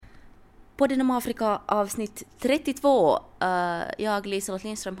Podden om Afrika avsnitt 32. Jag, Liselott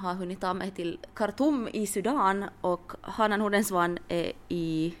Lindström, har hunnit ta mig till Khartoum i Sudan och Hanna Nordensvan är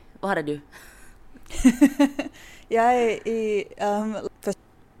i... Var är du? Jag är i...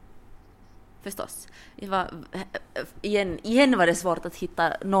 Förstås. Igen var det svårt att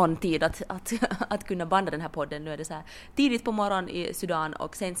hitta någon tid att kunna banda den här podden. Nu är det så här tidigt på morgonen i Sudan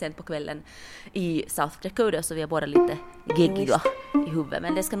och sent på kvällen i South Dakota, så vi är båda lite geggiga i huvudet.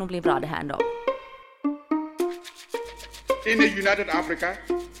 Men det ska nog bli bra det här ändå. In a united Africa,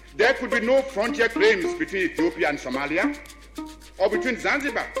 there could be no frontier claims between Ethiopia and Somalia, or between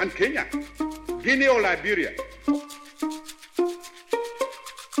Zanzibar and Kenya, Guinea or Liberia.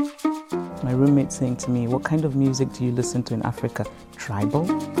 My roommate saying to me, what kind of music do you listen to in Africa? Tribal?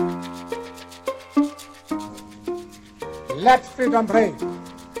 Let freedom reign.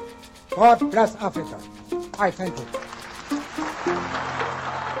 God bless Africa. I thank you.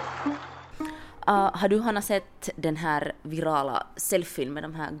 Har du, Hanna, sett den här virala selfien med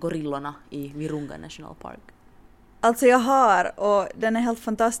de här gorillorna i Virunga National Park? Alltså jag har, och den är helt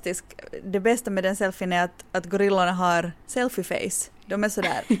fantastisk. Det bästa med den selfien är att gorillorna har selfie-face. De är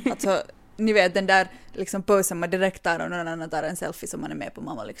sådär, alltså ni vet den där liksom posen man direkt tar och någon annan tar en selfie som man är med på.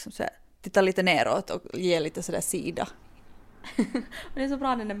 Man liksom så här, tittar lite neråt och ger lite sådär sida. Det är så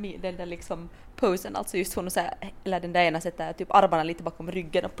bra den där liksom posen, alltså just hon så här, eller den där ena sätter typ armarna lite bakom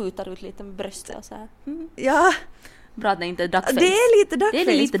ryggen och putar ut lite med bröstet och så här. Ja. Bra att det inte är duckface. Det är lite duckface,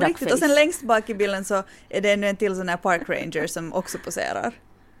 det är lite på riktigt. Och sen längst bak i bilden så är det ännu en till sån här park ranger som också poserar.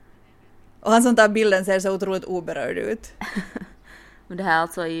 Och han som tar bilden ser så otroligt oberörd ut. Men det här är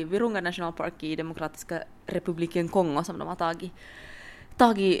alltså i Virunga National Park i Demokratiska republiken Kongo som de har tagit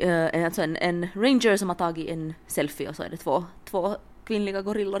alltså en ranger som har tagit en selfie, och så är det två kvinnliga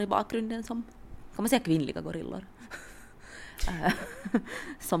gorillor i bakgrunden som, kan man säga kvinnliga gorillor?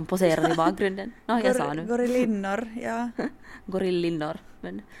 Som poserar i bakgrunden. Jag sa nu. Gorillinnor, ja. Gorillinnor,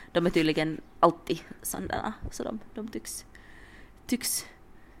 men de är tydligen alltid sådana, så de tycks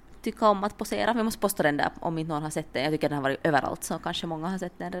tycka om att posera. Vi måste posta den där om inte någon har sett den. Jag tycker den har varit överallt, så kanske många har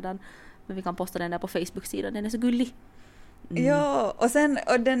sett den redan. Men vi kan posta den där på Facebook-sidan, den är så gullig. Ja,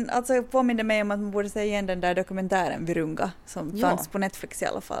 och den alltså påminner mig om att man borde se igen den där dokumentären Virunga som fanns på Netflix i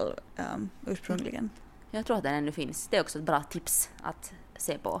alla fall ursprungligen. Jag tror att den ännu finns. Det är också ett bra tips att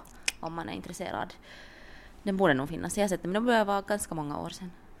se på om man är intresserad. Den borde nog finnas. Jag har sett den, men det börjar vara ganska många år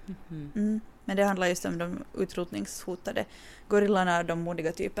sedan. Men det handlar just om de utrotningshotade gorillorna, de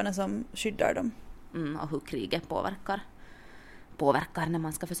modiga typerna som skyddar dem. Och hur kriget påverkar när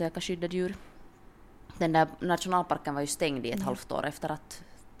man ska försöka skydda djur. Den där nationalparken var ju stängd i ett halvt år efter att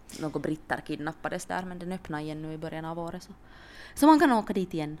några britter kidnappades där, men den öppnar igen nu i början av året. Så man kan åka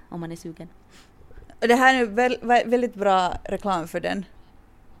dit igen om man är sugen. Det här är väldigt bra reklam för den.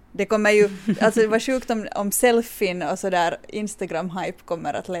 Det kommer ju, alltså det var sjukt om selfien och sådär Instagram-hype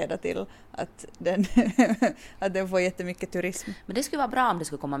kommer att leda till att den får jättemycket turism. Men det skulle vara bra om det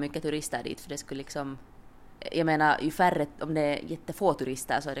skulle komma mycket turister dit, för det skulle liksom, jag menar, ju färre, om det är jättefå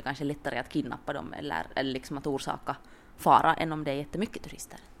turister så är det kanske lättare att kidnappa dem eller liksom att orsaka fara än om det är jättemycket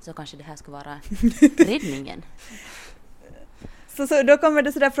turister. Så kanske det här ska vara räddningen. Så då kommer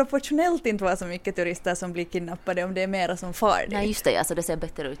det sådär proportionellt inte vara så mycket turister som blir kidnappade om det är mera som far dit. Nej, just det, alltså det ser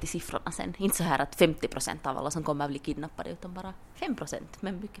bättre ut i siffrorna sen. Inte så här att 50% av alla som kommer att bli kidnappade, utan bara 5%,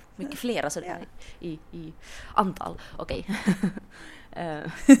 men mycket flera så där i antal. Okej.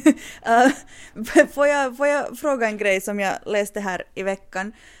 Får jag fråga en grej som jag läste här i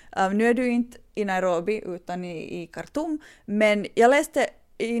veckan. Nu är du inte i Nairobi utan i Khartoum, men jag läste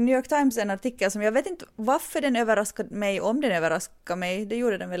i New York Times en artikel som jag vet inte varför den överraskade mig, om den överraskade mig, det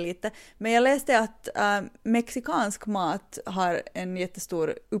gjorde den väl lite, men jag läste att mexikansk mat har en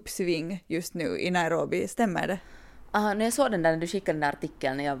jättestor uppsving just nu i Nairobi, stämmer det? När jag såg den där, när du skickade den där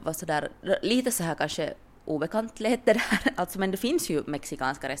artikeln, jag var sådär, lite så här kanske obekant lät det där, alltså, men det finns ju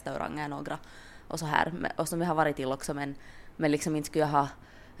mexikanska restauranger några och så här, och som vi har varit till också, men liksom inte skulle jag ha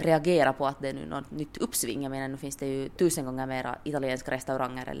reagera på att det är nu något nytt uppsving. Jag menar, nu finns det ju 1000 gånger mera italienska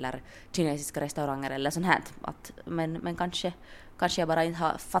restauranger eller kinesiska restauranger eller sånt här. Men kanske jag bara inte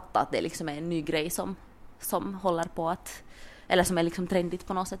har fattat att det liksom är en ny grej som håller på att, eller som är liksom trendigt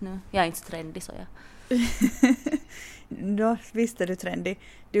på något sätt nu. Jag är inte så trendig, så jag. Då visst är du trendig.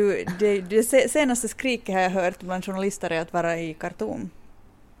 Det senaste skriket har jag hört bland journalister är att vara i Khartoum.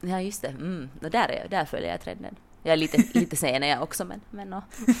 Ja, just det. Där följer jag trenden. Jag är lite sen jag också, men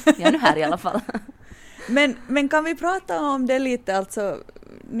jag är nu här i alla fall. Men kan vi prata om det lite? Alltså,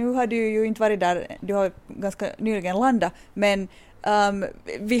 nu har du ju inte varit där, du har ganska nyligen landat, men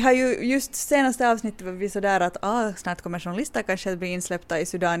Vi har ju just senaste avsnittet var vi sådär att snart kommer journalister kanske att bli insläppta i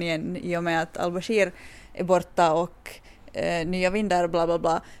Sudan igen i och med att al-Bashir är borta och nya vindar bla bla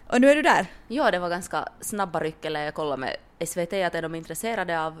bla. Och nu är du där. Ja, det var ganska snabba ryck, eller jag kollade med SVT att är de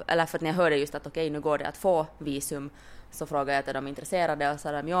intresserade av, eller för att när jag hörde just att okej, nu går det att få visum, så frågade jag att är de intresserade och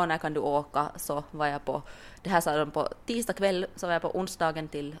sa de ja, när kan du åka? Så var jag på, det här sa de på tisdag kväll, så var jag på onsdagen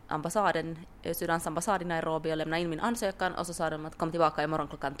till ambassaden, Sudans ambassad i Nairobi och lämnade in min ansökan och så sa de att kom tillbaka imorgon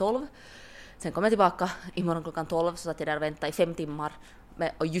klockan 12. Sen kom jag tillbaka imorgon klockan 12 så satt jag där och väntade i 5 timmar.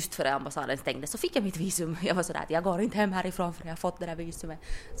 Och just före ambassaden stängde så fick jag mitt visum. Jag var sådär att jag går inte hem härifrån för jag har fått det där visumet.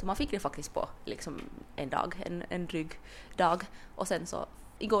 Så man fick det faktiskt på liksom en dag, en dryg dag. Och sen så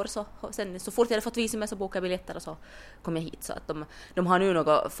igår så fort jag hade fått visumet så bokade jag biljetter och så kom jag hit. Så att de har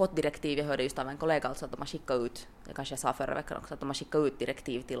nu fått direktiv, jag hörde just av en kollega alltså att de har skickat ut, det kanske jag sa förra veckan också, att de har skickat ut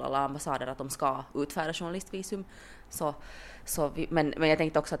direktiv till alla ambassader att de ska utfärda journalistvisum. Men jag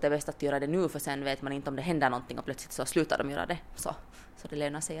tänkte också att det är bäst att göra det nu för sen vet man inte om det händer någonting och plötsligt så slutar de göra det. Så det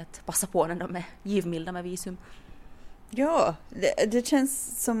lönar sig att passa på när de är givmilda med visum. Ja, det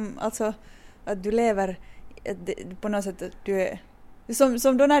känns som alltså att du lever på något sätt att du är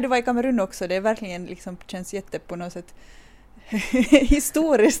som då när du var i Kamerun också, det är verkligen liksom känns jätte på något sätt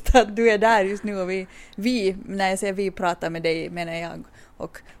historiskt att du är där just nu och vi när jag säger vi pratar med dig menar jag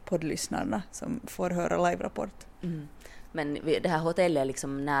och poddlyssnarna som får höra live-rapport. Mm. Men det här hotellet är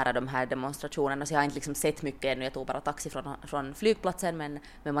liksom nära de här demonstrationerna så jag har inte liksom sett mycket ännu, jag tog bara taxi från flygplatsen men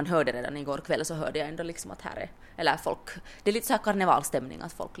man hörde redan igår kväll så hörde jag ändå liksom att här är, eller folk, det är lite så här karnevalstämning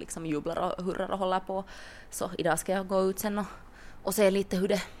att folk liksom jublar och hurrar och håller på. Så idag ska jag gå ut sen och se lite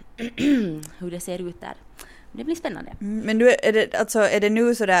hur det ser ut där. Det blir spännande. Men du, är det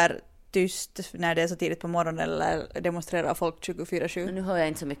nu så där tyst när det är så tidigt på morgonen eller demonstrerar folk 24/7? Nu hör jag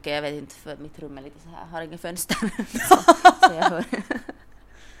inte så mycket, jag vet inte för mitt rum är lite så här, har ingen fönster.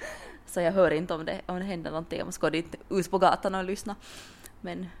 så jag hör inte om det händer någonting. Jag måste gå dit ut på gatan och lyssna.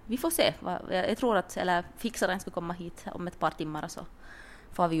 Men vi får se. Jag tror att fixaren ska komma hit om ett par timmar så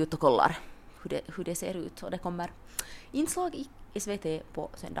får vi ut och kollar hur det ser ut. Och det kommer inslag i SVT på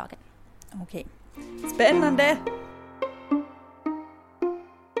söndagen. Okej. Spännande!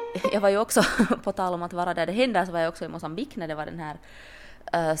 Jag var ju också, på tal om att vara där det händer, så var jag också i Mosambik när det var den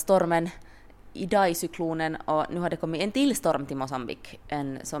här stormen Idai-cyklonen och nu har det kommit en till storm till Mosambik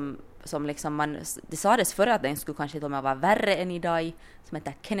som liksom det sades förr att den skulle kanske till och med vara värre än Idai som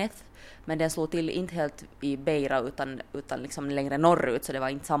heter Kenneth, men den slog till inte helt i Beira utan liksom längre norrut så det var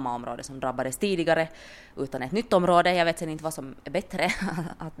inte samma område som drabbades tidigare utan ett nytt område. Jag vet sen inte vad som är bättre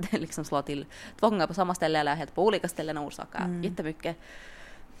att det liksom slår till 2 gånger på samma ställe eller helt på olika ställen och orsakar jättemycket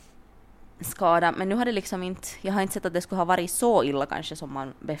skada, men nu har det liksom inte, jag har inte sett att det skulle ha varit så illa kanske som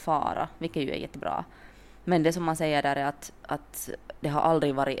man befarar, vilket ju är jättebra. Men det som man säger där är att det har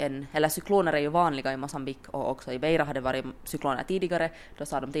aldrig varit eller cykloner är ju vanliga i Mosambik och också i Beira har det varit cykloner tidigare. Då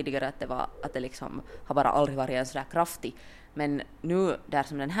sa de tidigare att det liksom har bara aldrig varit en sådär kraftig. Men nu där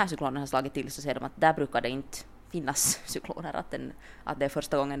som den här cyklonen har slagit till så ser de att där brukar det inte finnas cykloner, att det är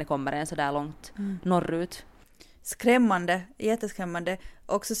första gången det kommer en sådär långt norrut. Skrämmande, jätteskrämmande.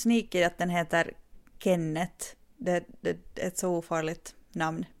 Också sneaky att den heter Kenneth. Det är ett så ofarligt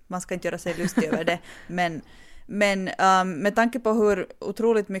namn. Man ska inte göra sig lustig över det. Men med tanke på hur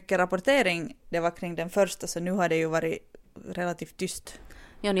otroligt mycket rapportering det var kring den första så nu har det ju varit relativt tyst.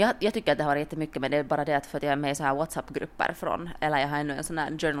 Ja, jag tycker att det har varit jättemycket, men det är bara det att för att jag är med i så här WhatsApp-grupper eller jag har ännu en sån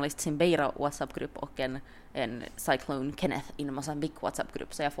här Journalists in Beira WhatsApp-grupp och en Cyclone Kenneth in Mozambique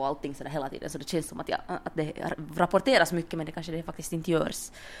WhatsApp-grupp, så jag får allting sådär hela tiden, så det känns som att det rapporteras mycket, men det kanske det faktiskt inte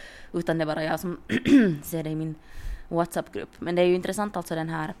görs, utan det är bara jag som ser det i min WhatsApp-grupp. Men det är ju intressant alltså den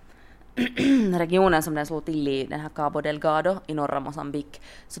här regionen som den slog till i, den här Cabo Delgado i norra Mozambique,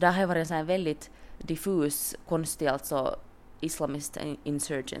 så där har ju varit en sån här väldigt diffus, konstig alltså Islamist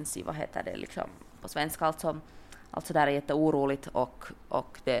insurgency, vad heter det liksom på svenska, alltså där är jätteoroligt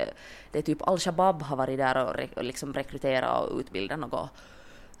och det är typ Al-Shabaab har varit där och liksom rekryterat och utbildat något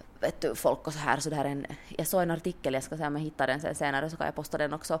folk och så här, jag såg en artikel, jag ska säga om jag hittar den sen senare så kan jag posta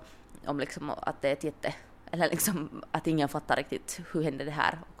den också, om liksom att det är ett eller liksom att ingen fattar riktigt hur hände det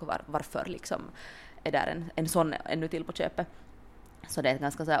här och varför liksom är där en sån ännu till på köpet. Så det är ett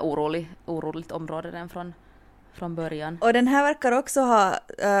ganska så här oroligt område den från början. Och den här verkar också ha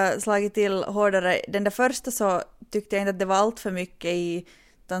slagit till hårdare. Den där första så tyckte jag inte att det var allt för mycket i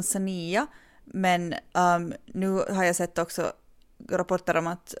Tanzania, men nu har jag sett också rapporter om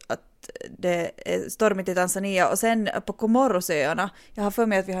att att det är stormigt i Tanzania. Och sen på Komorosöarna, jag har för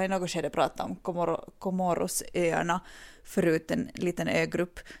mig att vi har i något skede pratat om Komorosöarna förut, en liten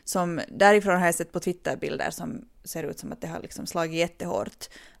ögrupp, som därifrån har jag sett på Twitterbilder som ser ut som att det har liksom slagit jättehårt.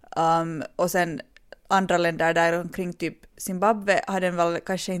 Och sen andra länder där omkring, typ Zimbabwe, har den väl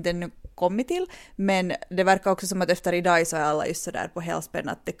kanske inte ännu kommit till, men det verkar också som att efter idag så är alla just så där på helspänn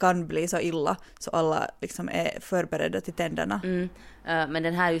att det kan bli så illa så alla liksom är förberedda till tänderna. Men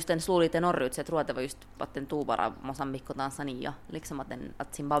den här just den slog lite norrut, så jag tror att det var just att den tog bara Mozambique och Tanzania, liksom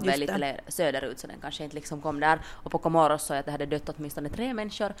att Zimbabwe är lite söderut, så den kanske inte liksom kom där. Och på Comoros så att det hade dött åtminstone 3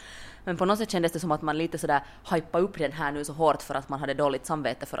 människor, men på något sätt kändes det som att man lite sådär hypade upp den här nu så hårt för att man hade dåligt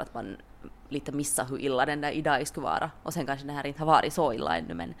samvete för att man lite missade hur illa den där idag skulle vara, och sen kanske den här inte har varit så illa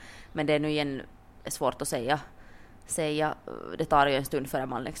ännu, men det är nu igen svårt att säga. Det tar ju en stund före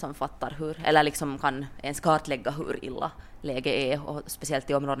man liksom fattar hur, eller liksom kan ens kartlägga hur illa läget är, och speciellt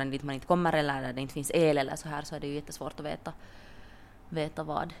i områden dit man inte kommer eller där det inte finns el eller så här, så är det ju jättesvårt att veta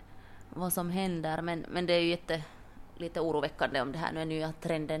vad som händer, men det är ju lite oroväckande om det här nu är nya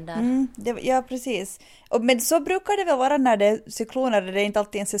trenden där. Ja, precis. Men så brukar det väl vara när det är cykloner, det är inte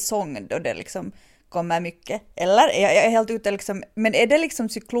alltid en säsong då det liksom kommer mycket. Eller? Jag är helt ute liksom, men är det liksom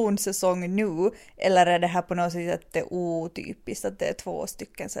cyklonsäsong nu, eller är det här på något sätt att det är otypiskt att det är 2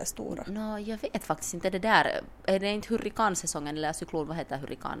 stycken så här stora? Jag vet faktiskt inte det där. Är det inte hurrikansäsongen eller cyklon? Vad heter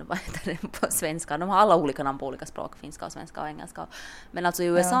hurrikan? Vad heter det på svenska? De har alla olika namn på olika språk, finska och svenska och engelska. Men alltså i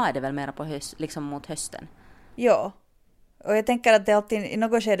USA är det väl mera på liksom mot hösten? Ja. Och jag tänker att det är alltid i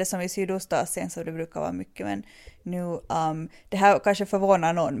något skede som i Sydostasien så det brukar vara mycket, men nu, det här kanske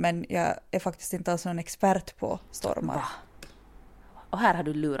förvånar någon, men jag är faktiskt inte alls någon expert på stormar. Va? Och här har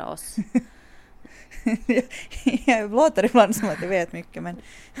du lurat oss. Jag låter ibland som att jag vet mycket, men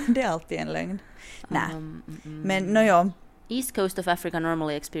det är alltid en lögn. Men ja. East coast of Africa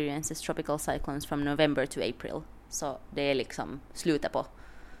normally experiences tropical cyclones from November to April. Så det är liksom slutet på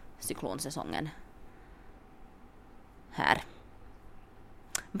cyklonsäsongen. Här.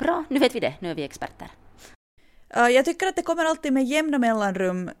 Bra, nu vet vi det. Nu är vi experter. Jag tycker att det kommer alltid med jämna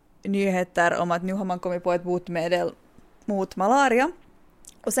mellanrum nyheter om att nu har man kommit på ett botemedel mot malaria.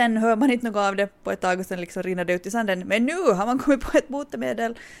 Och sen hör man inte något av det på ett tag och sen liksom rinner det ut i sanden. Men nu har man kommit på ett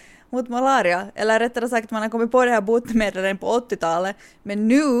botemedel mot malaria. Eller rättare sagt, man har kommit på det här botemedlet på 80-talet. Men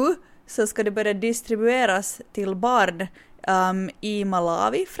nu så ska det börja distribueras till barn i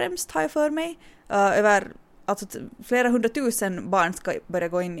Malawi främst, har jag för mig. Alltså flera 100 000 barn ska börja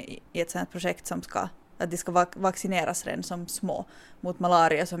gå in i ett sådant projekt som att de ska vaccineras redan som små mot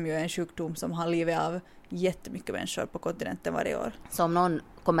malaria, som ju är en sjukdom som har livet av jättemycket människor på kontinenten varje år. Så om någon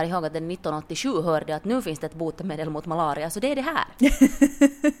kommer ihåg att den 1987 hörde att nu finns det ett botemedel mot malaria, så det är det här.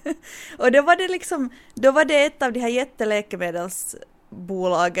 Och då var det ett av de här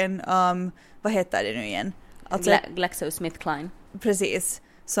jätteläkemedelsbolagen, vad heter det nu igen? Alltså, GlaxoSmithKline. Precis.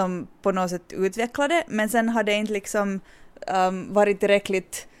 Som på något sätt utvecklade, men sen har det inte liksom varit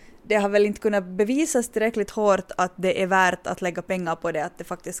tillräckligt, det har väl inte kunnat bevisas tillräckligt hårt att det är värt att lägga pengar på det, att det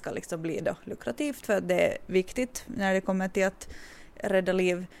faktiskt ska liksom bli då lukrativt, för det är viktigt när det kommer till att rädda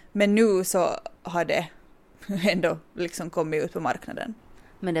liv. Men nu så har det ändå liksom kommit ut på marknaden.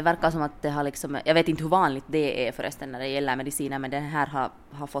 Men det verkar som att det har liksom, jag vet inte hur vanligt det är förresten när det gäller mediciner, men den här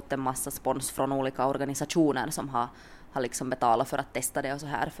har fått en massa spons från olika organisationer som har liksom betalat för att testa det och så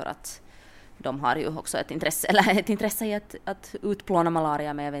här, för att de har ju också ett intresse i att utplåna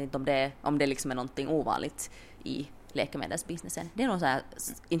malaria, men jag vet inte om det liksom är någonting ovanligt i läkemedelsbusinessen. Det är nog så här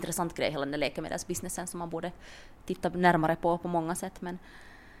intressant grej, hela den läkemedelsbusinessen, som man borde titta närmare på många sätt, men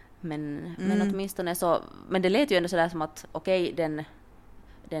åtminstone så, men det lät ju ändå sådär som att okej,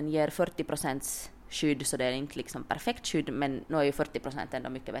 den ger 40% skydd, så det är inte liksom perfekt skydd, men nu är ju 40% ändå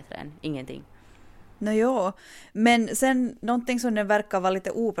mycket bättre än ingenting. Ja, men sen någonting som den verkar vara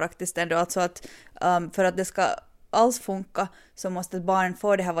lite opraktiskt ändå, alltså att för att det ska alls funka så måste ett barn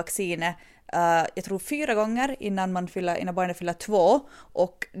få det här vaccinet jag tror 4 gånger innan barnet fyller 2,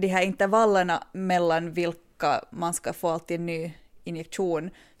 och de här intervallerna mellan vilka man ska få alltid en ny injektion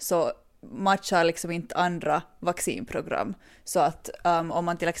så matchar liksom inte andra vaccinprogram. Så att om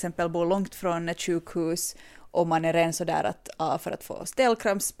man till exempel bor långt från ett sjukhus och man är redan så där att för att få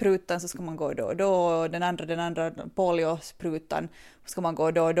stelkrampssprutan så ska man gå då och då, den andra poliosprutan ska man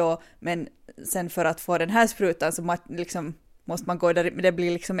gå då och då, men sen för att få den här sprutan så liksom måste man gå där, det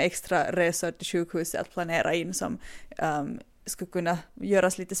blir liksom extra resor till sjukhuset att planera in som skulle kunna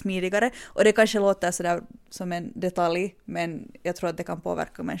göras lite smidigare, och det kanske låter sådär som en detalj, men jag tror att det kan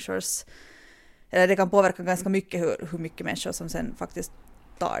påverka det kan påverka ganska mycket hur mycket människor som sen faktiskt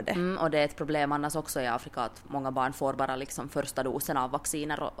tar det. Och det är ett problem annars också i Afrika att många barn får bara liksom första dosen av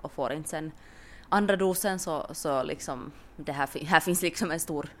vacciner och får inte sen andra dosen, så liksom här finns liksom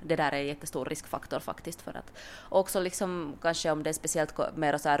det där är en jättestor riskfaktor faktiskt för att också liksom kanske om det är speciellt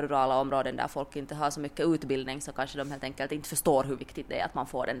mer så här rurala områden där folk inte har så mycket utbildning, så kanske de helt enkelt inte förstår hur viktigt det är att man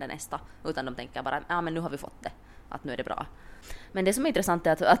får den där nästa, utan de tänker bara men nu har vi fått det, att nu är det bra. Men det som är intressant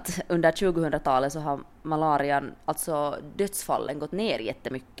är att under 2000-talet så har malarian, alltså dödsfallen, gått ner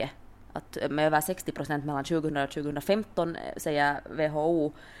jättemycket. Att med över 60% mellan 2000 och 2015 säger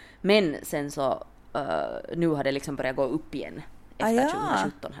WHO. Men sen så nu har det liksom börjat gå upp igen. Efter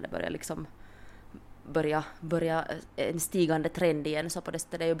 2017 har det börjat liksom börja en stigande trend igen. Så på det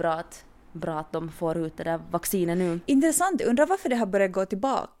sättet är det ju bra att de får ut det där vaccinet nu. Intressant, undrar varför det har börjat gå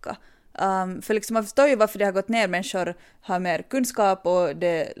tillbaka. För liksom man förstår ju varför det har gått ner. Människor har mer kunskap och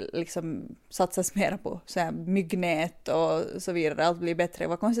det liksom satsas mer på så här myggnät och så vidare. Allt blir bättre.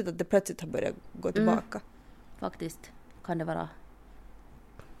 Vad konstigt att det plötsligt har börjat gå tillbaka. Faktiskt kan det vara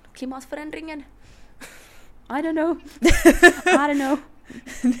klimatförändringen. I don't know.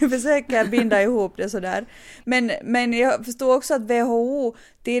 Nu försöker jag binda ihop det sådär. Men jag förstår också att WHO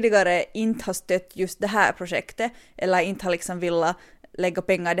tidigare inte har stött just det här projektet. Eller inte har liksom velat lägga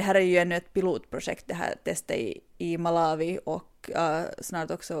pengar. Det här är ju ännu ett pilotprojekt, det här testet i Malawi och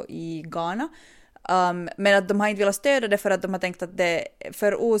snart också i Ghana. Men att de har inte velat stödja det för att de har tänkt att det är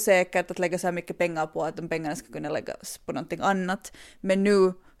för osäkert att lägga så här mycket pengar på att de pengarna ska kunna läggas på någonting annat. Men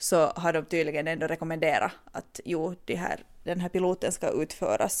nu så har de tydligen ändå rekommenderat att den här piloten ska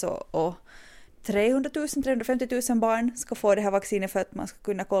utföras och 350 000 barn ska få det här vaccinet för att man ska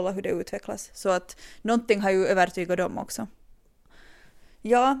kunna kolla hur det utvecklas. Så att någonting har ju övertygat dem också.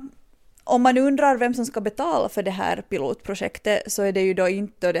 Ja, om man undrar vem som ska betala för det här pilotprojektet så är det ju då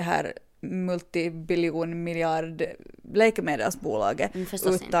inte det här multibiljon-miljard läkemedelsbolaget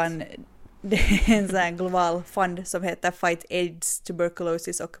utan det är en sån här global fond som heter Fight AIDS,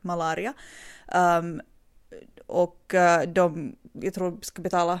 Tuberculosis och Malaria. Jag tror ska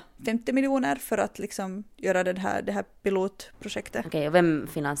betala 50 miljoner för att liksom göra det här pilotprojektet. Okej, och vem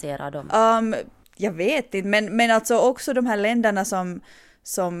finansierar dem? Jag vet inte, men alltså också de här länderna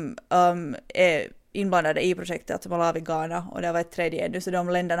som är inblandade i projektet, alltså Malawi, Ghana och det var ett tredje ännu, så de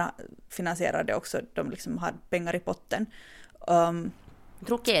länderna finansierar det också, de liksom har pengar i potten. Jag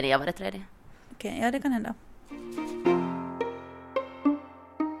tror Kenya var det tredje. Okej, ja det kan hända.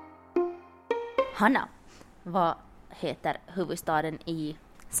 Hanna, vad heter huvudstaden i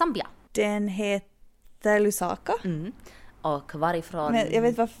Zambia? Den heter Lusaka. Och varifrån... Men jag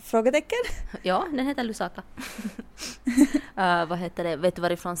vet vad frågetecken? Ja, den heter Lusaka. Vad heter det? Vet du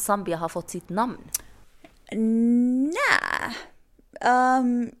varifrån Zambia har fått sitt namn? Nej.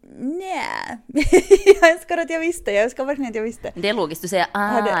 Jag önskar att jag visste. Jag önskar verkligen att jag visste. Det är logiskt, du säger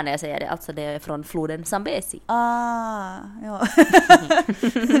när jag säger det. Alltså det är från floden Zambezi. Ja.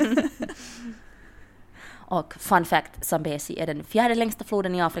 Och fun fact, Zambezi är den 4:e längsta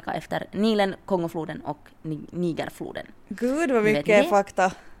floden i Afrika efter Nilen, Kongofloden och Nigerfloden. Gud vad mycket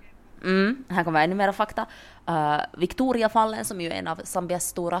fakta. Här kommer ännu mer fakta. Victoriafallen, som ju är en av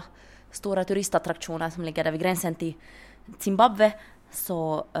Zambias stora turistattraktioner som ligger där vid gränsen till Zimbabwe,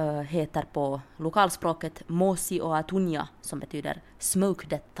 så heter på lokalspråket Mosi Oatunya, som betyder Smoke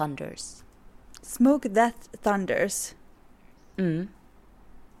That Thunders. Smoke That Thunders.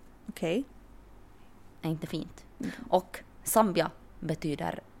 Okej. Är inte fint. Och Zambia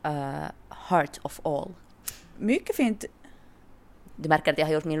betyder Heart of All. Mycket fint. Du märker att jag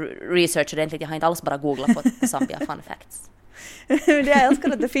har gjort min research ordentligt. Jag har inte alls bara googlat på Zambia fun facts. Jag älskar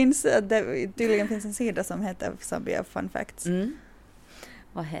att det tydligen finns en sida som heter Zambia fun facts.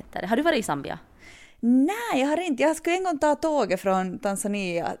 Vad heter det? Har du varit i Zambia? Nej, jag har inte. Jag skulle en gång ta tåget från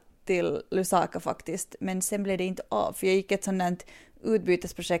Tanzania till Lusaka faktiskt. Men sen blev det inte av. För jag gick ett sådant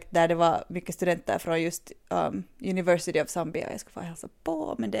utbytesprojekt där det var mycket studenter från just University of Zambia. Jag skulle få hälsa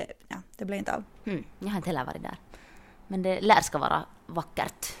på, men det blev inte av. Jag har inte heller varit där. Men det lär ska vara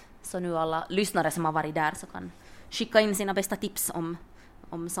vackert. Så nu alla lyssnare som har varit där så kan skicka in sina bästa tips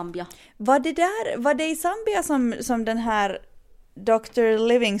om Zambia. Var det i Zambia som den här Dr.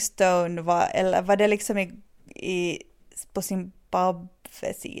 Livingstone var, eller var det liksom på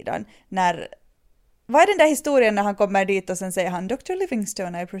Zimbabwe-sidan? Vad är den där historien när han kommer dit och sen säger han Dr.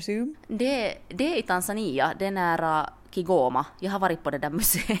 Livingstone, I presume? Det är i Tanzania, det är nära Kigoma. Jag har varit på det där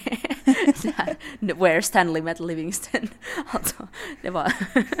museet. Where Stanley met Livingston. Alltså, det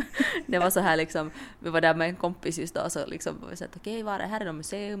var så här liksom, vi var där med en kompis just då, så liksom vi sa att okej, var det här är ett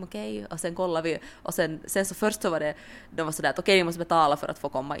museum, okej. Och sen kollade vi, och sen så först så var det, de var sådär att okej, ni måste betala för att få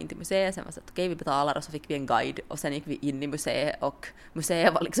komma in till museet. Sen var det så att okej, vi betalar, och så fick vi en guide, och sen gick vi in i museet, och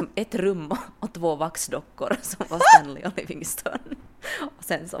museet var liksom ett rum och 2 vaxdockor som var Stanley och Livingston. Och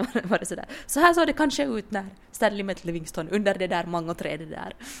sen så var det sådär, så här såg det kanske ut när Stanley met Livingston under det där mangoträdet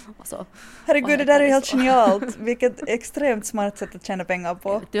där. Och så, herregud, det där är helt genialt. Vilket extremt smart sätt att tjäna pengar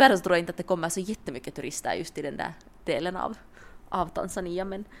på. Tyvärr så tror jag inte att det kommer så jättemycket turister just i den där delen av Tanzania,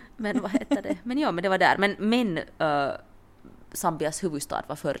 men vad heter det? Men ja, men det var där. Men Zambias huvudstad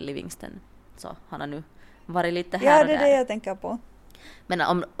var för Livingston, så han har nu varit lite här Ja, och det är där. det jag tänker på.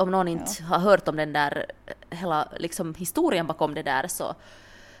 Men om någon inte har hört om den där hela liksom historien bakom det där,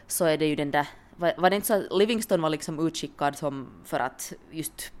 så är det ju den där, var det inte så att Livingston var liksom utskickad som för att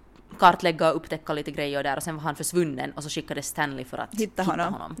just kartlägga och upptäcka lite grejer där, och sen var han försvunnen, och så skickade Stanley för att hitta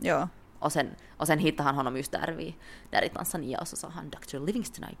honom. Ja. Och sen hittade han honom just där i Tanzania, och så sa han Dr.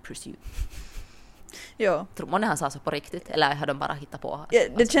 Livingston I pursue. Ja. Tror man han sa så på riktigt, eller har de bara hittat på? Ja,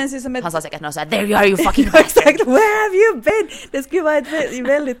 det känns ju som ett... Han sa säkert något såhär, there you are you fucking Exakt, where have you been? Det skulle vara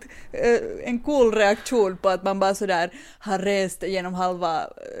väldigt en cool reaktion på att man bara sådär har rest genom halva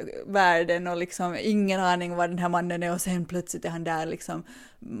världen och liksom ingen aning var den här mannen är, och sen plötsligt är han där liksom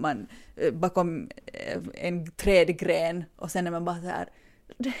bakom en trädgren, och sen är man bara såhär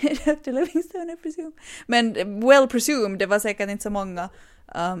Dr. Livingston I presume. Men well presumed, det var säkert inte så många.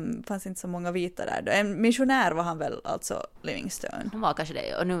 Fanns inte så många vita där. En missionär var han väl, alltså Livingston. Han var kanske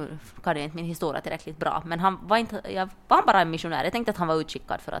det, och nu kan jag inte min historia tillräckligt bra, men han var bara en missionär. Jag tänkte att han var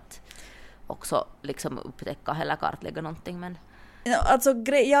utskickad för att också liksom upptäcka eller kartlägga någonting, men... Alltså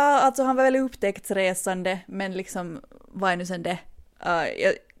han var väl upptäcktsresande, men liksom, vad är nu sen det?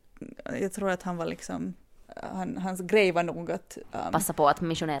 Jag tror att han var liksom, hans grej var nog att... passa på att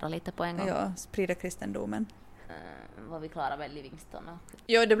missionera lite på en gång. Ja, sprida kristendomen. Var vi klara med Livingston?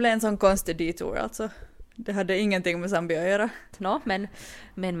 Jo, det blev en sån konstig detour alltså. Det hade ingenting med Zambia att göra. No, men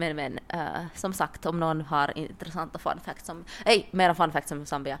som sagt, om någon har intressanta fun facts mera fun facts om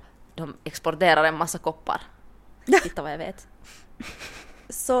Zambia, de exporterar en massa koppar. Titta vad jag vet.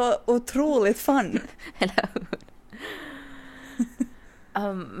 Så otroligt fun. Eller hur?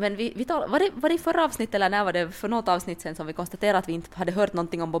 Men vi var det i förra avsnitt, eller när var det för något avsnitt sen som vi konstaterade att vi inte hade hört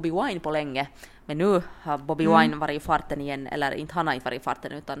någonting om Bobby Wine på länge. Men nu har Bobby Wine varit i farten igen, eller inte, han har inte varit i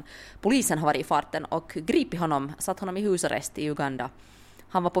farten, utan polisen har varit i farten och gripit honom, satt honom i husarrest i Uganda.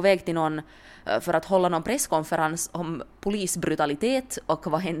 Han var på väg till någon för att hålla någon presskonferens om polisbrutalitet, och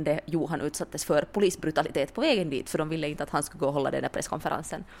vad hände? Jo, han utsattes för polisbrutalitet på vägen dit, för de ville inte att han skulle gå och hålla den där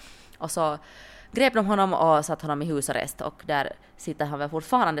presskonferensen. Och så grep de honom och satt honom i husarrest, och där sitter han väl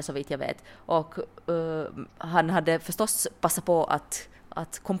fortfarande så vitt jag vet. Och han hade förstås passat på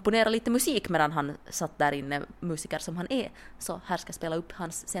att komponera lite musik medan han satt där inne, musiker som han är. Så här ska spela upp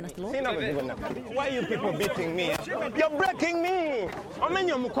hans senaste låt. Why are you people beating me? You're breaking me!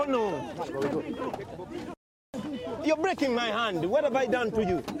 You're breaking my hand. What have I done to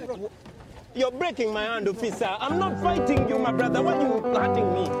you? You're breaking my hand, officer. I'm not fighting you, my brother. Why are you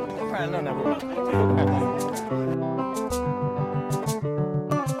hurting me?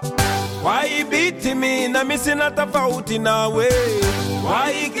 Why beating me na mimi sina tofauti nawe?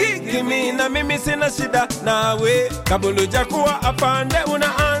 Why kicking me na mimi sina shida nawe? Kabla hujakuwa afande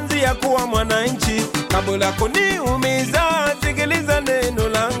unaanzia kuwa mwananchi. Kabla kuniumiza sikiliza neno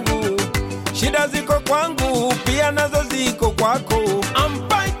langu. Shida ziko kwangu pia nazo ziko kwako. I'm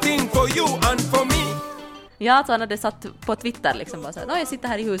fighting for you and for me. Ja, så han hade satt på Twitter liksom bara så här, jag sitter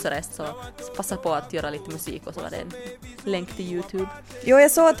här i husarrest, så passa på att göra lite musik, och så var det en länk till YouTube. Jo,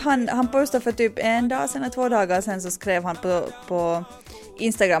 jag såg att han postade för typ en dag sedan, 2 dagar sedan, så skrev han på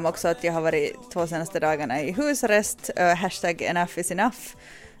Instagram också att jag har varit 2 senaste dagarna i husarrest, hashtag enough is enough.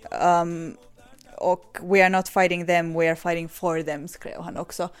 Och we are not fighting them, we are fighting for them, skrev han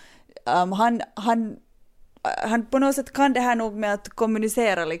också. Han på något sätt kan det här nog med att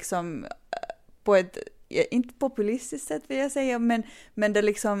kommunicera liksom på ett, inte populistiskt sätt vill jag säga, men det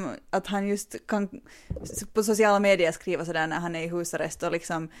liksom att han just kan på sociala medier skriva sådär när han är i husarrest och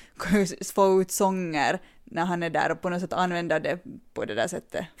liksom få ut sånger när han är där, och på något sätt använda det på det där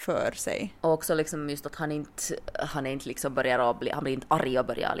sättet för sig. Och också liksom just att han inte liksom han blir inte arg och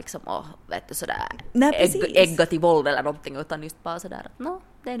börjar liksom och vet du sådär ägga till våld eller någonting, utan just bara sådär att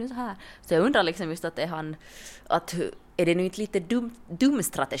det är nu så här. Så jag undrar liksom just att är det nu inte lite dum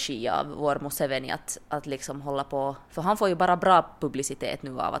strategi av vår Museveni att liksom hålla på, för han får ju bara bra publicitet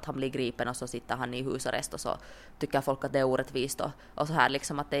nu av att han blir gripen och så sitter han i husarrest och så tycker folk att det är orättvist och så här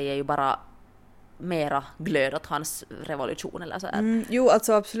liksom att det är ju bara mera glöd åt hans revolution eller så här. Jo,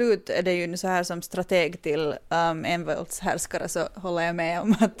 alltså absolut är det ju så här som strateg till envåldshärskare så håller jag med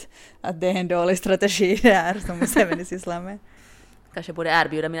om att det är en dålig strategi det här som Museveni sysslar med. Kanske borde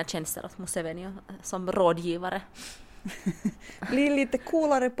erbjuda mina tjänster åt Museveni som rådgivare. Bli lite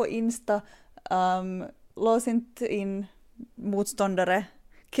coolare på Insta. Lås inte in motståndare.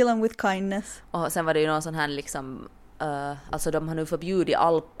 Kill them with kindness. Och sen var det ju någon sån här liksom alltså de har nu förbjudit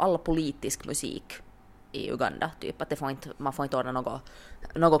all politisk musik i Uganda typ att det man får inte ordna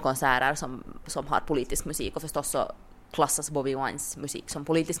några konserter som har politisk musik och förstås så klassas Bobby Wines musik som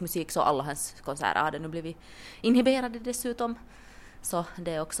politisk musik så alla hans konserter hade nu blivit inhiberade dessutom. Så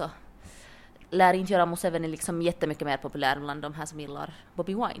det är också lär inte göra Museveni liksom jättemycket mer populär bland de här som gillar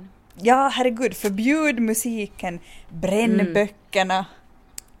Bobby Wine. Ja, herregud, förbjud musiken, bränn böckerna.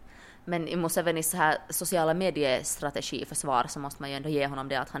 Men i Musevenis så här sociala mediestrategi-försvar så måste man ju ändå ge honom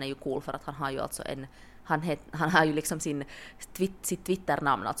det att han är ju cool för att han har ju alltså han har ju liksom sitt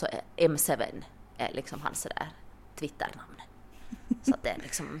Twitter-namn, alltså M7 är liksom hans sådär Twitter-namn. Så att det är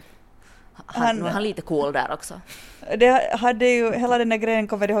liksom han är lite cool där också. Det hade ju, hela den där grejen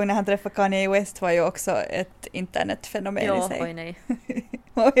kommer du ihåg när han träffade Kanye West var ju också ett internetfenomen i sig. Oj nej.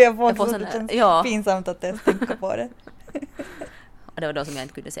 Och jag får så pinsamt att jag tänker på det. Och det var då som jag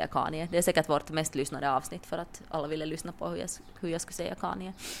inte kunde säga Kanye. Det är säkert vårt mest lyssnade avsnitt för att alla ville lyssna på hur jag skulle säga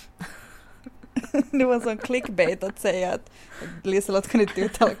Kanye. Det var en sån clickbait att säga att Liselott kan inte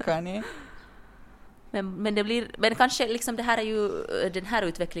uttala Kanye. Men kanske liksom det här är ju, den här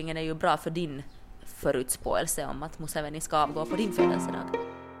utvecklingen är ju bra för din förutspåelse om att Museveni ska avgå på din födelsedag.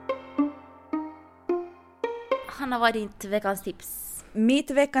 Hanna, vad är ditt veckans tips?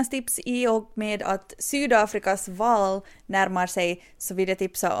 Mitt veckans tips i och med att Sydafrikas val närmar sig så vill jag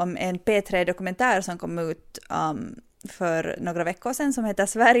tipsa om en P3-dokumentär som kom ut för några veckor sedan som heter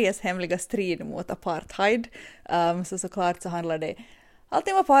Sveriges hemliga strid mot apartheid. Såklart så handlar det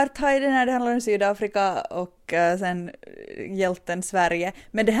alltid om apartheid när det handlar om Sydafrika och sen hjälten Sverige.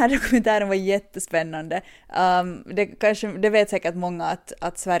 Men den här dokumentären var jättespännande. Det vet säkert många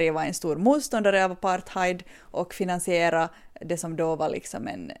att Sverige var en stor motståndare av apartheid och finansiera det som då var liksom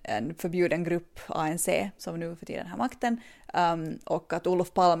en förbjuden grupp, ANC, som nu för tiden har makten. Och att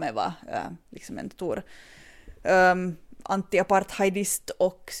Olof Palme var liksom en stor anti-apartheidist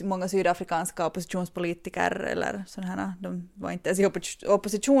och många sydafrikanska oppositionspolitiker eller sådana, de var inte ens i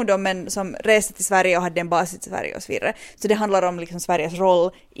opposition då, men som reste till Sverige och hade en bas i Sverige och så vidare. Så det handlar om liksom Sveriges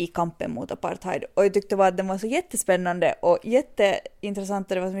roll i kampen mot apartheid. Och jag tyckte att den var så jättespännande och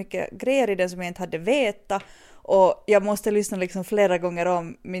jätteintressant och det var så mycket grejer i den som jag inte hade vetat. Och jag måste lyssna liksom flera gånger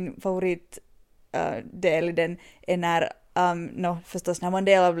om. Min favoritdel i den är när förstås när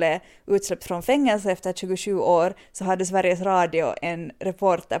Mandela blev utsläppt från fängelse efter 27 år så hade Sveriges Radio en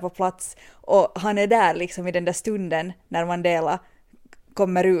reporter på plats och han är där liksom i den där stunden när Mandela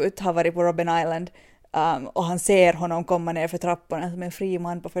kommer ut, har varit på Robben Island och han ser honom komma ner för trapporna som en fri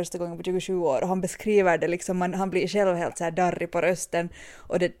man på första gången på 27 år och han beskriver det liksom, han blir själv helt så här darrig på rösten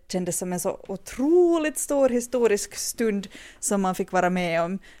och det kändes som en så otroligt stor historisk stund som man fick vara med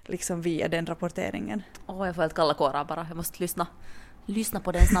om liksom via den rapporteringen. Jag får helt kalla kårar bara, jag måste lyssna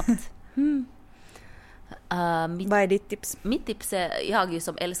på den snabbt. Vad är ditt tips? Mitt tips är, jag ju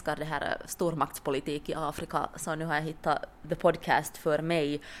som älskar det här stormaktspolitik i Afrika, så nu har jag hittat The Podcast för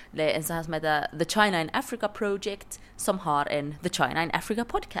mig. Det är en sån här som heter The China in Africa Project som har en The China in Africa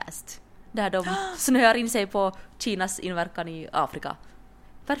Podcast där de snöar in sig på Kinas inverkan i Afrika.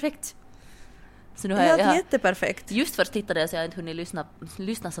 Perfekt! Så nu har jag jätteperfekt. Just först tittade så jag inte hunnit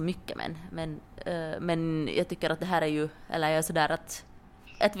lyssna så mycket men jag tycker att det här är ju, eller jag är sådär att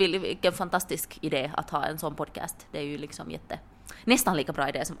vilken fantastisk idé att ha en sån podcast. Det är ju liksom nästan lika bra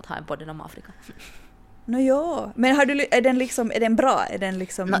idé som att ha en podd om Afrika. Men är den bra? Är den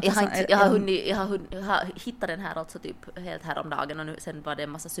liksom jag har hittat den här alltså typ helt häromdagen och nu sen var det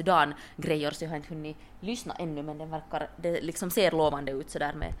en massa Sudan-grejer så jag har inte hunnit lyssna ännu men det liksom ser lovande ut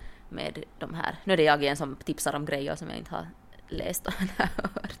sådär med de här. Nu är det jag igen som tipsar om grejer som jag inte har läst och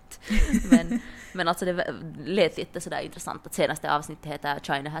hört. Men alltså det lät lite sådär intressant att senaste avsnittet heter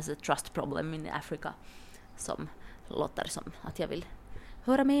China has a trust problem in Africa som låter som att jag vill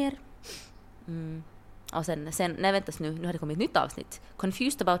höra mer. Och sen nej väntas nu har det kommit ett nytt avsnitt.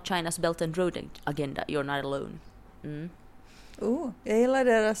 Confused about China's Belt and Road agenda, you're not alone. Jag gillar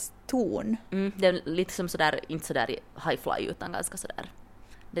deras ton. Det är lite som sådär, inte sådär high fly utan ganska sådär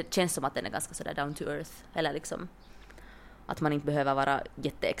Det känns som att den är ganska sådär down to earth. Eller liksom att man inte behöver vara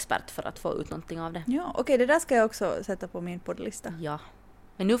jätteexpert för att få ut någonting av det. Ja, okej, det där ska jag också sätta på min poddlista. Ja.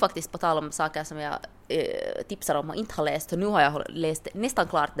 Men nu faktiskt på tal om saker som jag tipsar om och inte har läst. Så nu har jag läst nästan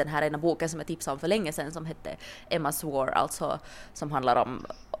klart den här ena boken som jag tipsade om för länge sedan som hette Emma's War, alltså som handlar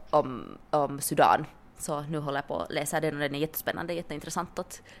om Sudan. Så nu håller jag på att läsa den och den är jättespännande, jätteintressant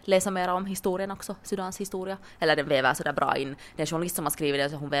att läsa mer om historien också, Sudans historia. Eller den väver sådär bra in, den journalist som har skrivit det,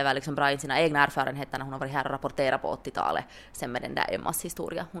 så hon väver liksom bra in sina egna erfarenheter när hon har varit här och rapporterat på 80-talet. Sen med den där Emmas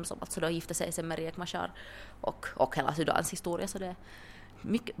historia, hon som alltså då gifte sig sen med Riek Machar och hela Sudans historia. Så det är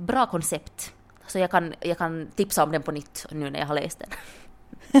mycket bra koncept. Så jag kan tipsa om den på nytt nu när jag har läst den.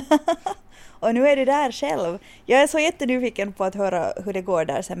 Och nu är du där själv. Jag är så jättenyfiken på att höra hur det går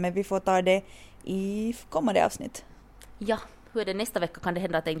där sen, men vi får ta det i kommande avsnitt. Ja, hur är det nästa vecka? Kan det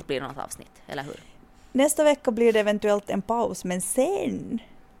hända att det inte blir något avsnitt, eller hur? Nästa vecka blir det eventuellt en paus, men sen...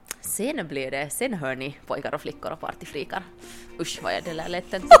 Sen hör ni pojkar och flickor och partyfrikar. Usch, vad är det där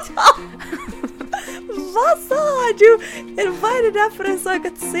lätt töntigt. Vad sa du? Eller vad är det där för en sak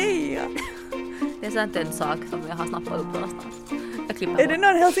att säga? Det är sant en sak som jag har snappat upp någonstans. Är det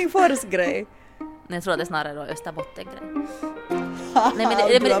någon Helsingfors-grej? Nej, jag tror att det är snarare Österbotten-grej.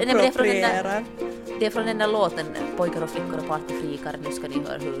 Det är från den där låten Pojkar och flickor och partyfrikar. Nu ska ni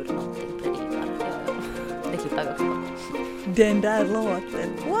höra hur någonting predikar. Ja. Det klipper vi också på. Den där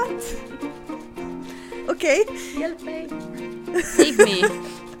låten. What? Okej. Hjälp mig. Save me.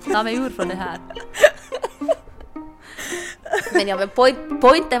 Ta mig ur från det här. Men ja, men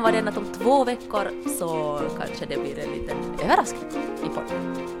pointen var den att om 2 veckor så kanske det blir en liten överraskning i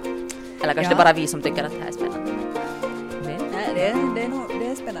podden. Eller kanske det är bara vi som tycker att det här är spännande. Men det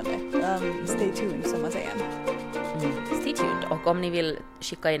är spännande. Stay tuned, som man säger. Stay tuned. Och om ni vill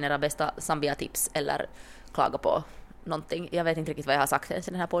skicka in era bästa Zambia-tips eller klaga på någonting, jag vet inte riktigt vad jag har sagt ens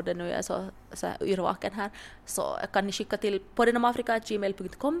i den här podden nu, jag är så yrvaken här, så kan ni skicka till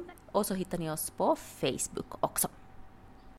poddenomafrika@gmail.com och så hittar ni oss på Facebook också.